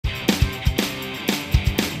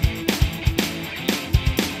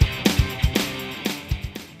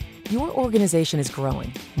Your organization is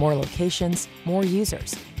growing. More locations, more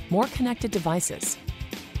users, more connected devices.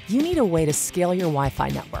 You need a way to scale your Wi-Fi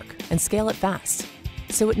network and scale it fast.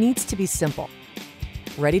 So it needs to be simple.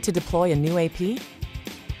 Ready to deploy a new AP?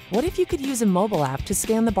 What if you could use a mobile app to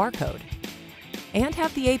scan the barcode and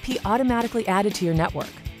have the AP automatically added to your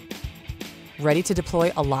network? Ready to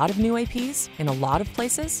deploy a lot of new APs in a lot of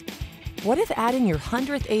places? What if adding your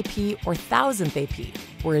 100th AP or 1000th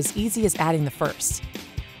AP were as easy as adding the first?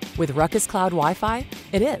 With Ruckus Cloud Wi-Fi,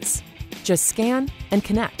 it is. Just scan and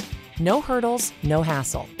connect. No hurdles, no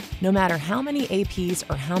hassle. No matter how many APs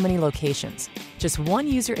or how many locations, just one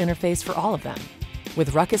user interface for all of them.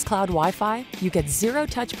 With Ruckus Cloud Wi-Fi, you get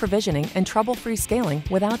zero-touch provisioning and trouble-free scaling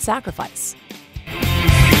without sacrifice.